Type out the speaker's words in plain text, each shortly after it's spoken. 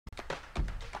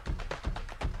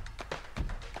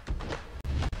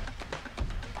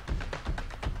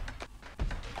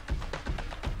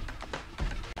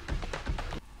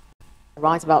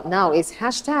right about now is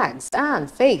hashtags, and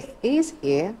Faith is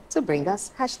here to bring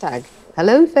us hashtag.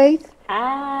 Hello, Faith.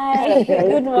 Hi,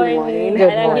 good morning. Good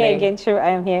And I'm morning. here again, true. I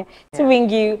am here to bring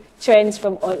you trends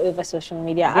from all over social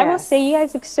media. Yes. I must say, you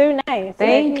guys look so nice.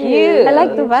 Thank you. I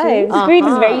like the vibes. The screen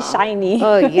is very shiny.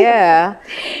 Oh, yeah.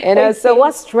 You know, so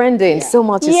what's trending? So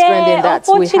much is trending that we have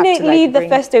to, unfortunately, like, the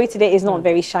first story today is not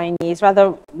very shiny. It's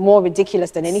rather more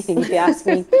ridiculous than anything, if you ask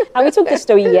me. And we took the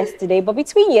story yesterday, but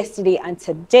between yesterday and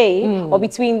today, or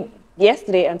between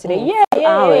yesterday and today,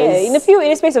 in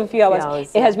a space of a few hours,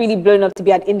 it has really blown up to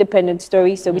be an independent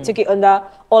story. So we took it under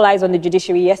all eyes on the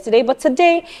judiciary yesterday, but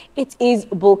today it is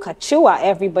Bulkachuwa.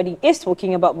 Everybody is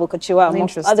talking about Bulkachuwa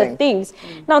amongst other things.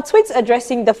 Now, tweets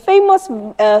addressing the famous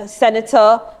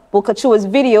Senator Bulkachuwa's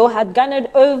video had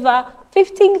garnered over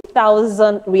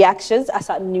 15,000 reactions as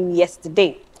at noon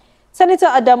yesterday. Senator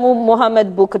Adamu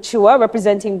Mohammed Bulkachuwa,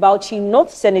 representing Bauchi North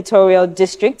Senatorial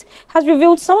District, has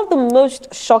revealed some of the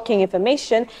most shocking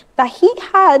information that he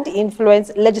had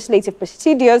influenced legislative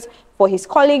procedures for his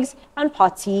colleagues and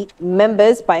party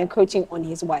members by encroaching on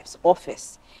his wife's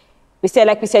office.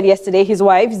 Like we said yesterday, his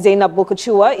wife, Zainab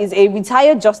Bulkachuwa, is a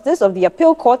retired justice of the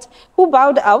appeal court who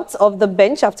bowed out of the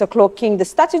bench after clocking the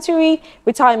statutory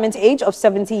retirement age of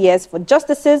 70 years for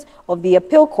justices of the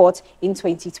appeal court in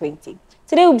 2020.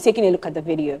 Today we'll be taking a look at the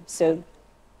video, so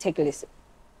take a listen.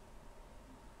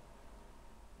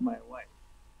 My wife,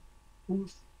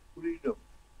 whose freedom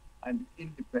and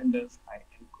independence I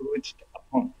encroached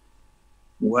upon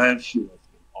while she was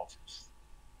in office.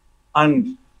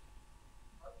 And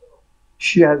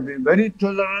she has been very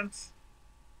tolerant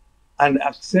and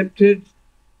accepted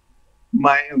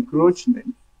my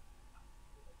encroachment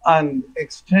and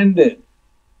extended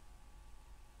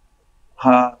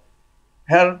her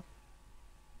help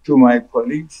to my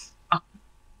colleagues.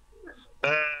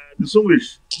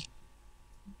 Distinguished,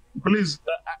 please,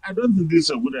 I don't think this is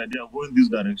a good idea going this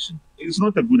direction. It's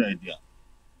not a good idea.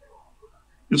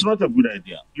 It's not a good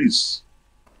idea, please.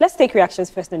 Let's take reactions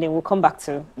first and then we'll come back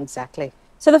to. Exactly.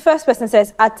 So the first person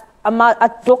says, at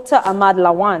Dr. Ahmad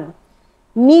Lawan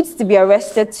needs to be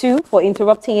arrested too for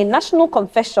interrupting a national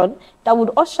confession that would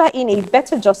usher in a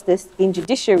better justice in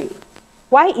judiciary.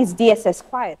 Why is DSS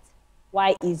quiet?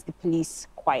 Why is the police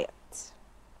quiet?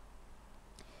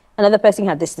 Another person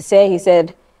had this to say. He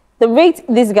said, the rate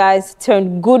these guys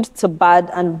turned good to bad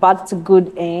and bad to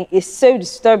good is so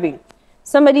disturbing.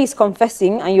 Somebody is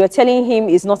confessing and you're telling him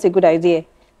it's not a good idea.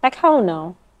 Like, how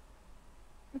now?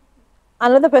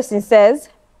 Another person says,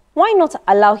 why not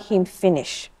allow him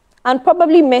finish? And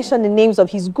probably mention the names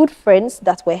of his good friends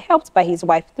that were helped by his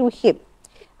wife through him.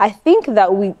 I think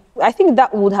that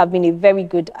would have been a very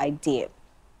good idea.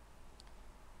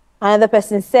 Another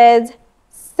person said,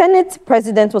 Senate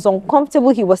president was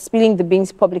uncomfortable he was spilling the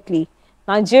beans publicly.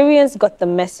 Nigerians got the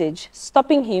message.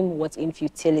 Stopping him was in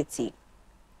futility.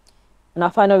 And our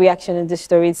final reaction in this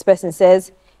story, this person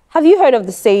says, have you heard of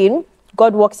the saying,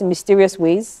 God works in mysterious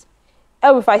ways?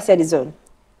 El-Rufai said his own.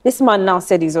 This man now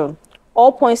said his own.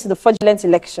 All points to the fraudulent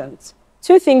elections.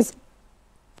 Two things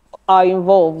are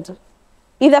involved.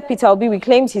 Either Peter Obi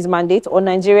reclaims his mandate or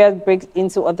Nigeria breaks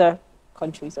into other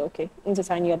countries. Okay, into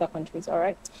tiny other countries. All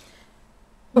right.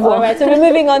 All right, so we're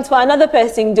moving on to another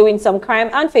person doing some crime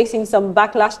and facing some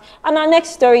backlash. And our next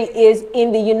story is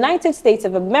in the United States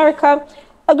of America.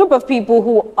 A group of people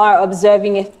who are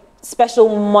observing a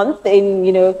special month in,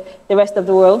 the rest of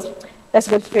the world. Let's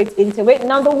go straight into it.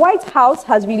 Now, the White House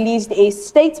has released a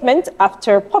statement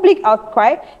after public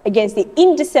outcry against the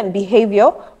indecent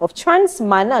behavior of trans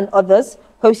men and others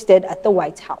hosted at the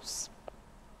White House.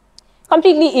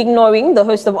 Completely ignoring the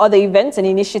host of other events and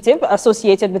initiatives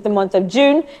associated with the month of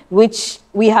June, which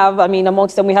we have,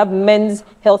 amongst them, we have Men's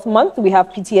Health Month, we have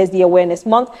PTSD Awareness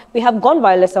Month, we have Gun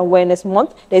Violence Awareness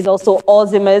Month, there's also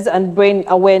Alzheimer's and Brain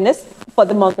Awareness for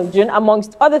the month of June,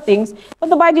 amongst other things. But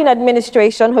the Biden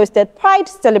administration hosted Pride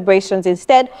celebrations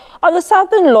instead on the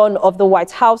southern lawn of the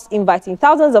White House, inviting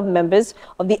thousands of members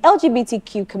of the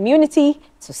LGBTQ community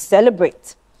to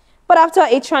celebrate. But after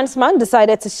a trans man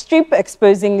decided to strip,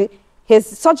 exposing his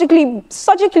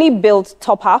surgically built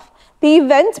top half, the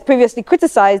event, previously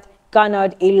criticized,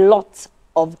 garnered a lot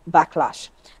of backlash.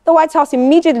 The White House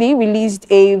immediately released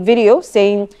a video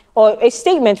saying, or a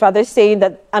statement rather, saying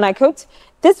that, and I quote,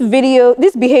 this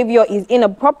behavior is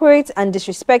inappropriate and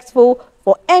disrespectful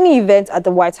for any event at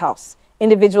the White House.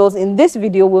 Individuals in this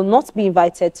video will not be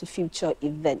invited to future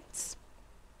events.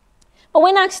 But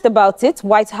when asked about it,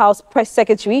 White House Press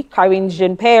Secretary Karine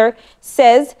Jean-Pierre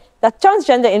says that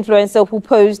transgender influencer who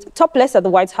posed topless at the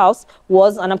White House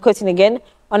was, and I'm quoting again,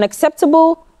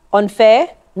 unacceptable, unfair,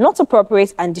 not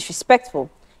appropriate, and disrespectful.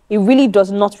 It really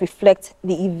does not reflect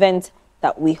the event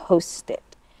that we hosted.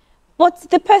 But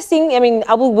the person, I mean,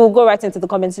 we'll go right into the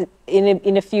comments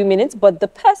in a few minutes, but the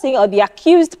person or the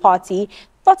accused party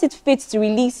thought it fit to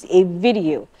release a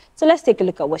video. So let's take a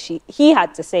look at what he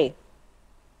had to say.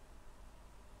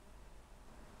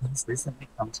 It's recently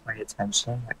come to my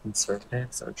attention that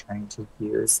conservatives are trying to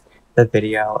use the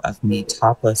video of me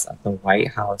topless at the White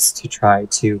House to try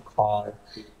to call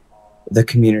the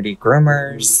community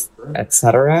groomers,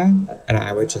 etc. And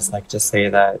I would just like to say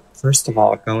that, first of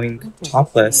all, going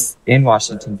topless in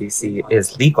Washington, D.C.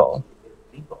 is legal.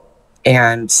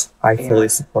 And I fully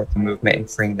support the movement in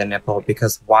freeing the nipple,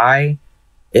 because why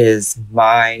is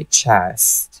my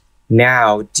chest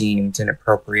now deemed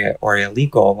inappropriate or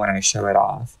illegal when I show it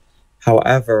off?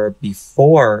 However,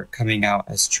 before coming out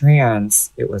as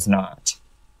trans, it was not.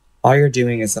 All you're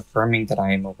doing is affirming that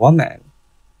I am a woman.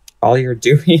 All you're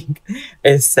doing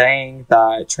is saying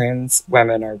that trans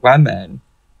women are women,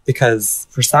 because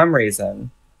for some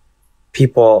reason,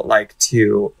 people like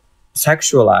to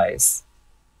sexualize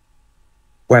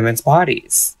women's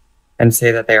bodies and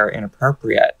say that they are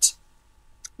inappropriate.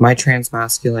 My trans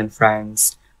masculine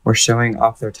friends were showing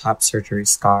off their top surgery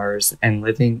scars and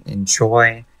living in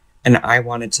joy, and I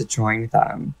wanted to join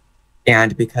them.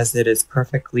 And because it is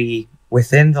perfectly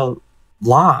within the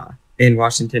law in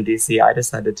Washington, D.C., I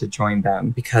decided to join them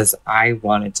because I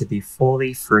wanted to be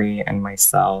fully free and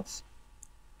myself.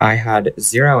 I had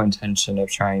zero intention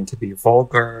of trying to be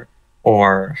vulgar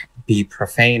or be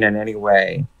profane in any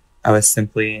way. I was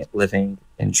simply living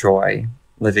in joy,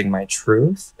 living my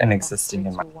truth and existing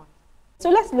in my... So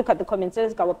let's look at the comments.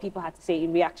 Let's look at what people had to say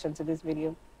in reaction to this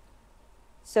video.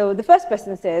 So the first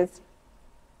person says,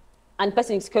 and the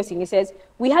person is cursing, he says,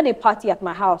 "We had a party at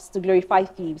my house to glorify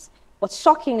thieves, but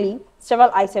shockingly,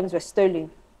 several items were stolen.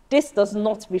 This does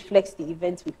not reflect the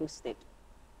event we hosted."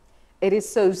 It is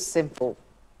so simple.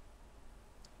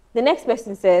 The next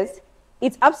person says,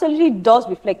 "It absolutely does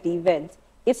reflect the event.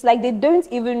 It's like they don't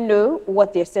even know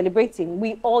what they're celebrating.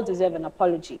 We all deserve an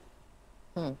apology."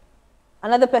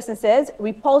 Another person says,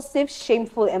 "Repulsive,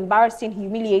 shameful, embarrassing,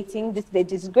 humiliating. This is a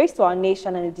disgrace to our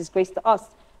nation and a disgrace to us.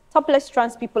 Topless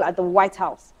trans people at the White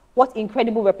House. What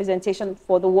incredible representation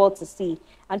for the world to see.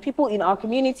 And people in our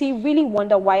community really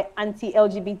wonder why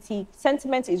anti-LGBT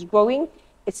sentiment is growing.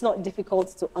 It's not difficult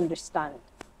to understand."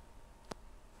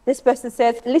 This person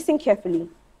says, "Listen carefully.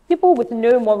 People with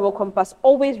no moral compass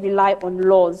always rely on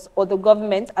laws or the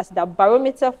government as their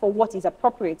barometer for what is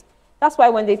appropriate. That's why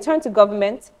when they turn to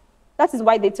government, that is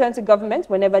why they turn to government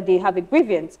whenever they have a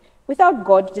grievance. Without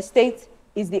God, the state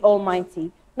is the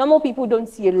Almighty. Normal people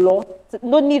don't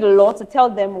need a law to tell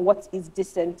them what is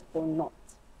decent or not."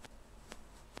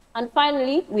 And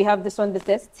finally, we have this one that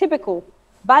says, "Typical.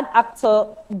 Bad actor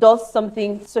does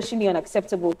something socially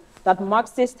unacceptable that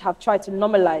Marxists have tried to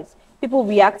normalize. People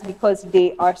react because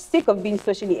they are sick of being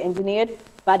socially engineered.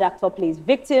 Bad actor plays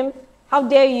victim. How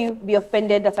dare you be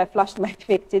offended that I flashed my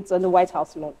fake tits on the White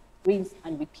House lawn? Rinse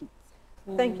and repeat."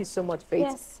 Thank you so much, Faith.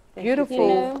 Yes.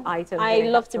 Beautiful item. I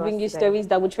love to bring you stories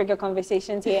that would trigger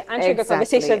conversations here and trigger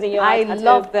conversations in your I life.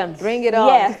 love them. Bring it on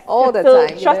Yes. all the So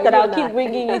time. trust that I'll keep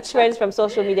bringing you trends from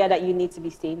social media that you need to be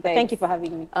seen. But thank you for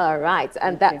having me. All right.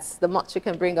 And that's the much you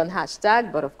can bring on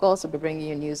hashtag. But of course, we'll be bringing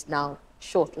you news now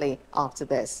shortly after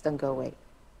this. Don't go away.